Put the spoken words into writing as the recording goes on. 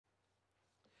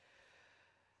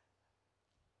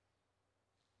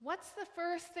What's the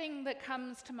first thing that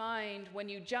comes to mind when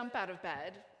you jump out of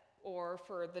bed, or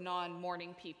for the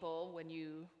non-morning people, when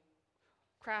you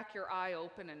crack your eye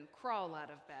open and crawl out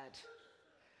of bed?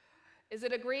 Is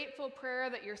it a grateful prayer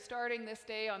that you're starting this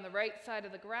day on the right side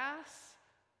of the grass?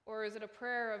 Or is it a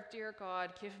prayer of, "Dear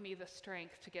God, give me the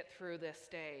strength to get through this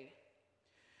day"?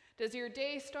 Does your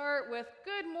day start with,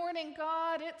 "Good morning,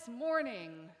 God, it's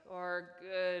morning," or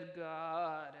 "Good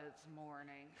God, it's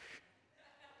morning"?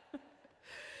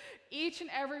 Each and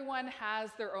every one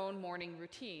has their own morning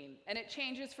routine, and it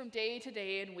changes from day to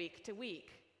day and week to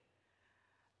week.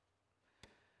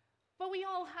 But we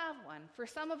all have one. For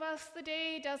some of us, the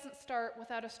day doesn't start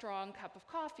without a strong cup of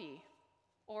coffee,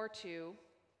 or two,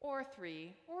 or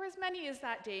three, or as many as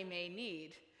that day may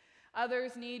need.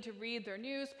 Others need to read their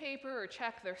newspaper or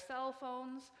check their cell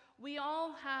phones. We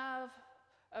all have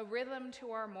a rhythm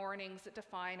to our mornings that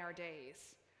define our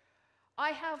days.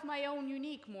 I have my own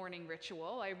unique morning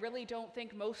ritual. I really don't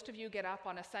think most of you get up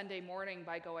on a Sunday morning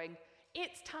by going,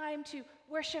 "It's time to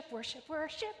worship, worship,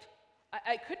 worship."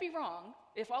 I could be wrong.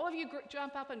 If all of you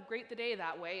jump up and greet the day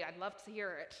that way, I'd love to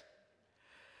hear it.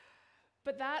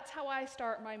 But that's how I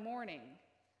start my morning.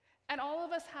 And all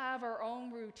of us have our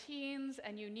own routines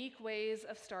and unique ways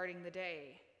of starting the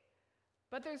day.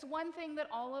 But there's one thing that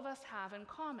all of us have in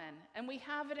common, and we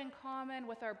have it in common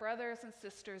with our brothers and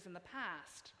sisters in the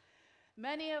past.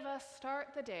 Many of us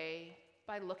start the day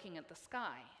by looking at the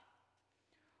sky,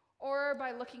 or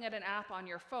by looking at an app on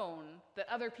your phone that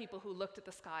other people who looked at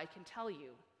the sky can tell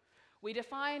you. We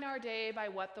define our day by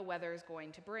what the weather is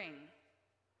going to bring.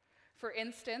 For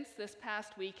instance, this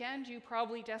past weekend, you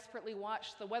probably desperately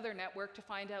watched the Weather Network to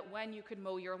find out when you could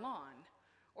mow your lawn,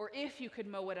 or if you could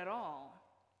mow it at all.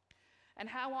 And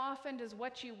how often does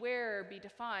what you wear be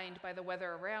defined by the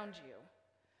weather around you?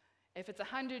 If it's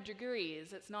 100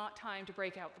 degrees, it's not time to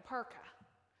break out the parka.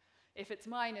 If it's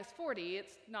minus 40,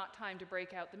 it's not time to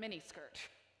break out the miniskirt.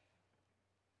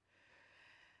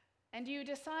 And you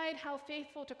decide how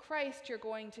faithful to Christ you're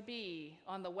going to be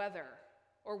on the weather,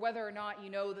 or whether or not you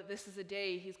know that this is a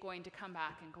day he's going to come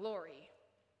back in glory.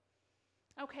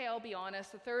 Okay, I'll be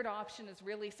honest, the third option is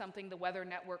really something the Weather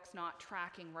Network's not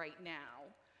tracking right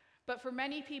now. But for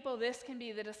many people, this can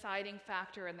be the deciding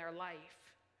factor in their life.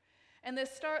 And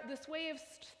this way of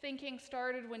thinking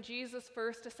started when Jesus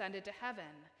first ascended to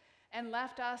heaven and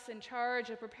left us in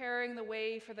charge of preparing the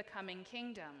way for the coming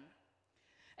kingdom.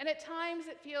 And at times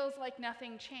it feels like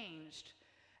nothing changed,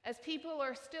 as people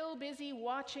are still busy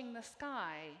watching the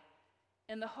sky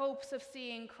in the hopes of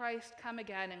seeing Christ come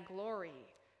again in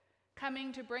glory,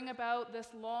 coming to bring about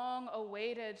this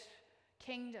long-awaited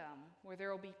kingdom where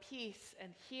there will be peace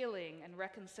and healing and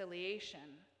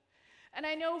reconciliation. And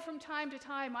I know from time to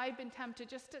time I've been tempted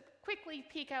just to quickly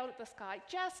peek out at the sky,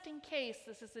 just in case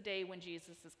this is the day when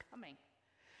Jesus is coming.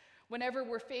 Whenever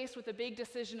we're faced with a big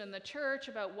decision in the church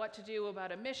about what to do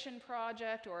about a mission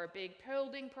project or a big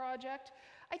building project,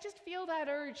 I just feel that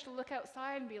urge to look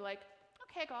outside and be like,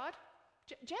 "Okay, God,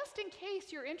 just in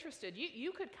case you're interested,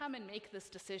 you could come and make this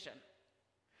decision.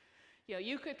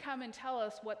 You could come and tell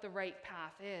us what the right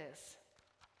path is."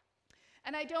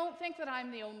 And I don't think that I'm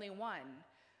the only one.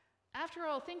 After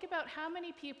all, think about how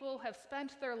many people have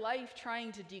spent their life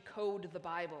trying to decode the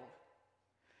Bible,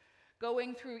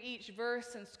 going through each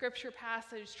verse and scripture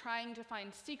passage, trying to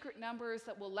find secret numbers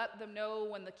that will let them know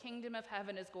when the kingdom of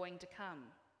heaven is going to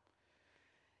come.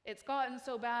 It's gotten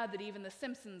so bad that even the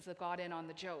Simpsons have got in on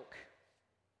the joke.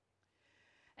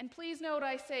 And please note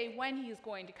I say when he's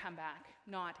going to come back,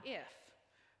 not if.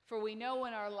 For we know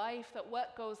in our life that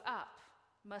what goes up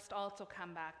must also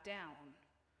come back down.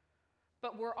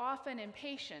 But we're often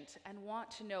impatient and want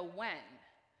to know when.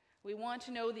 We want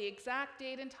to know the exact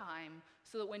date and time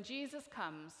so that when Jesus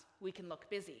comes, we can look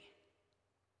busy.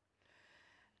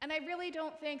 And I really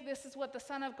don't think this is what the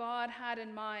Son of God had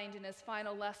in mind in his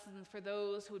final lessons for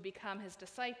those who would become his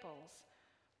disciples,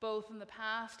 both in the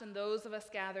past and those of us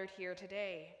gathered here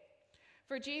today.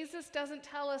 For Jesus doesn't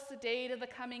tell us the date of the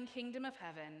coming kingdom of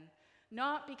heaven,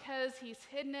 not because he's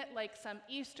hidden it like some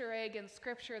Easter egg in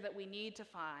Scripture that we need to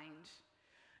find,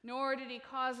 nor did he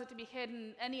cause it to be hidden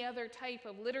in any other type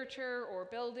of literature or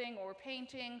building or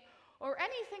painting or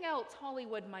anything else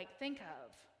Hollywood might think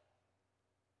of.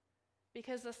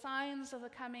 Because the signs of the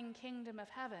coming kingdom of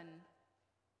heaven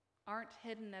aren't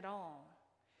hidden at all.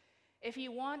 If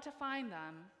you want to find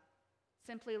them,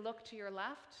 simply look to your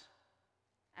left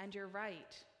and your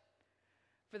right.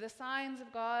 For the signs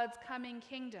of God's coming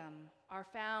kingdom are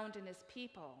found in his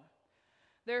people.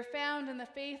 They're found in the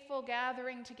faithful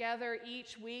gathering together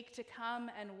each week to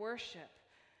come and worship,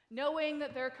 knowing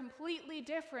that they're completely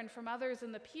different from others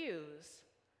in the pews,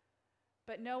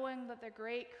 but knowing that the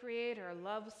great Creator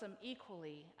loves them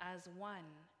equally as one,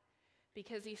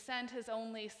 because he sent his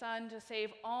only Son to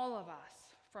save all of us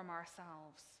from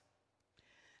ourselves.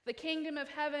 The kingdom of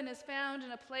heaven is found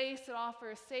in a place that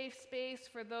offers safe space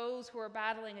for those who are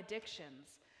battling addictions,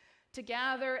 to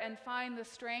gather and find the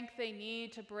strength they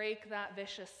need to break that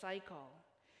vicious cycle.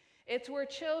 It's where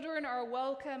children are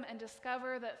welcome and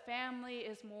discover that family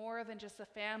is more than just the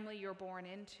family you're born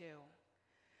into.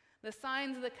 The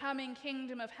signs of the coming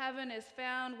kingdom of heaven is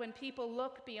found when people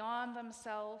look beyond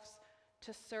themselves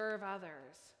to serve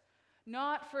others,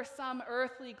 not for some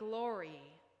earthly glory,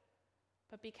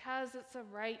 but because it's the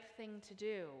right thing to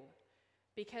do,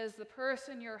 because the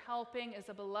person you're helping is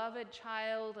a beloved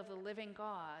child of the living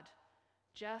God,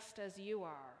 just as you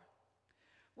are.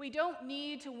 We don't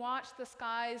need to watch the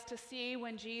skies to see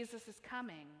when Jesus is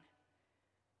coming,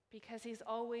 because he's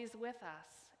always with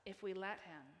us if we let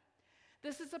him.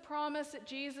 This is a promise that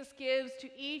Jesus gives to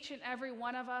each and every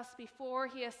one of us before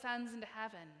he ascends into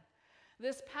heaven.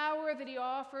 This power that he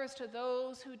offers to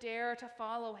those who dare to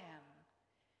follow him.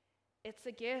 It's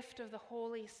a gift of the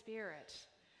Holy Spirit,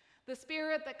 the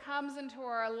Spirit that comes into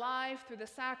our life through the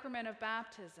sacrament of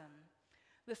baptism,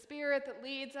 the Spirit that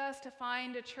leads us to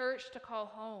find a church to call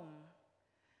home,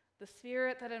 the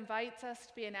Spirit that invites us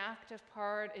to be an active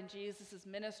part in Jesus'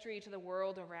 ministry to the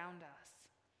world around us.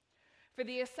 For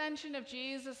the ascension of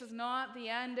Jesus is not the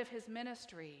end of his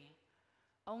ministry,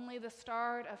 only the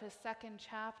start of his second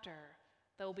chapter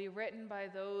that will be written by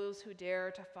those who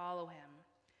dare to follow him.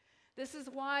 This is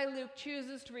why Luke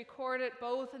chooses to record it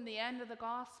both in the end of the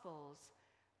Gospels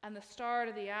and the start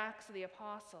of the Acts of the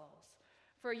Apostles.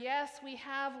 For yes, we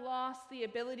have lost the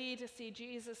ability to see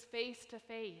Jesus face to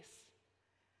face.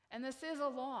 And this is a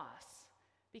loss,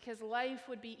 because life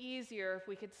would be easier if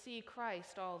we could see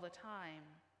Christ all the time.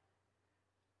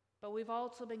 But we've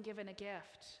also been given a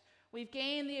gift. We've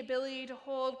gained the ability to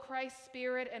hold Christ's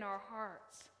Spirit in our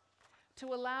hearts,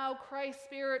 to allow Christ's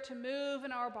Spirit to move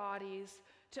in our bodies,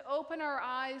 to open our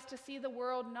eyes to see the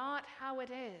world not how it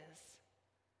is,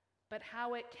 but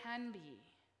how it can be.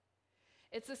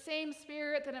 It's the same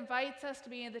Spirit that invites us to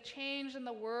be the change in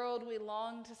the world we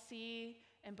long to see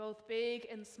in both big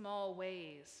and small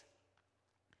ways.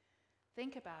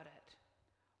 Think about it.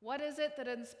 What is it that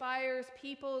inspires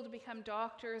people to become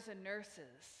doctors and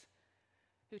nurses,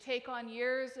 who take on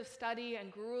years of study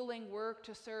and grueling work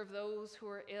to serve those who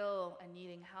are ill and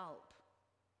needing help?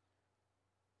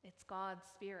 It's God's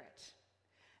Spirit.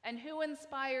 And who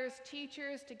inspires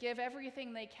teachers to give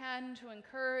everything they can to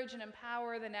encourage and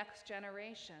empower the next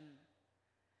generation?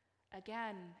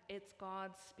 Again, it's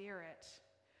God's Spirit.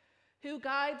 Who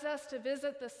guides us to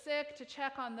visit the sick, to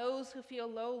check on those who feel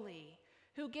lowly?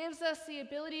 Who gives us the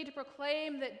ability to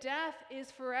proclaim that death is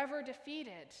forever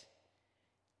defeated,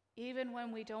 even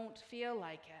when we don't feel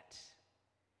like it?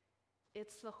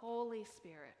 It's the Holy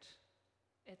Spirit.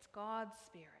 It's God's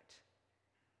Spirit.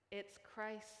 It's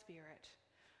Christ's Spirit.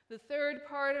 The third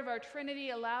part of our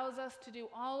Trinity allows us to do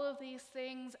all of these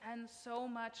things and so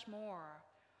much more,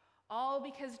 all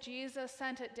because Jesus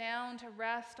sent it down to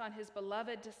rest on his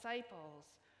beloved disciples,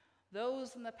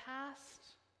 those in the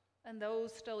past and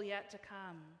those still yet to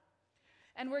come.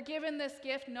 And we're given this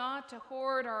gift not to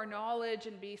hoard our knowledge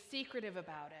and be secretive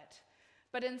about it,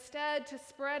 but instead to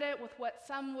spread it with what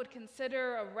some would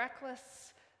consider a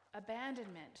reckless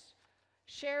abandonment,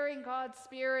 sharing God's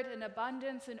Spirit in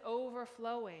abundance and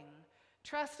overflowing,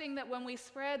 trusting that when we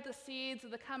spread the seeds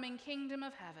of the coming kingdom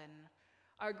of heaven,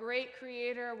 our great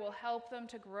Creator will help them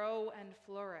to grow and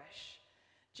flourish,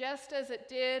 just as it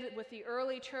did with the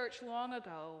early church long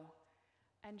ago,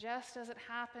 and just as it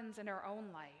happens in our own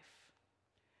life.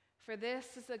 For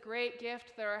this is the great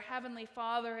gift that our Heavenly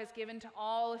Father has given to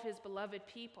all of his beloved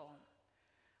people.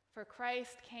 For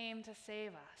Christ came to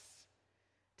save us,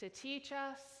 to teach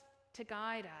us, to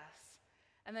guide us,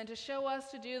 and then to show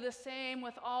us to do the same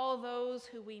with all those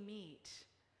who we meet,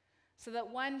 so that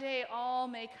one day all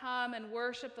may come and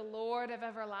worship the Lord of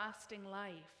everlasting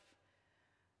life.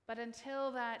 But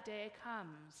until that day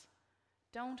comes,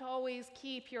 don't always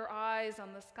keep your eyes on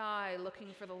the sky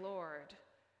looking for the Lord,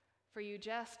 for you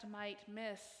just might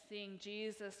miss seeing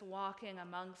Jesus walking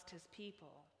amongst his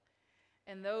people,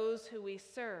 and those who we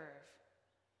serve,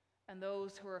 and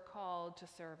those who are called to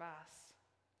serve us.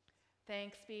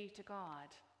 Thanks be to God.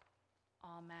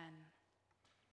 Amen.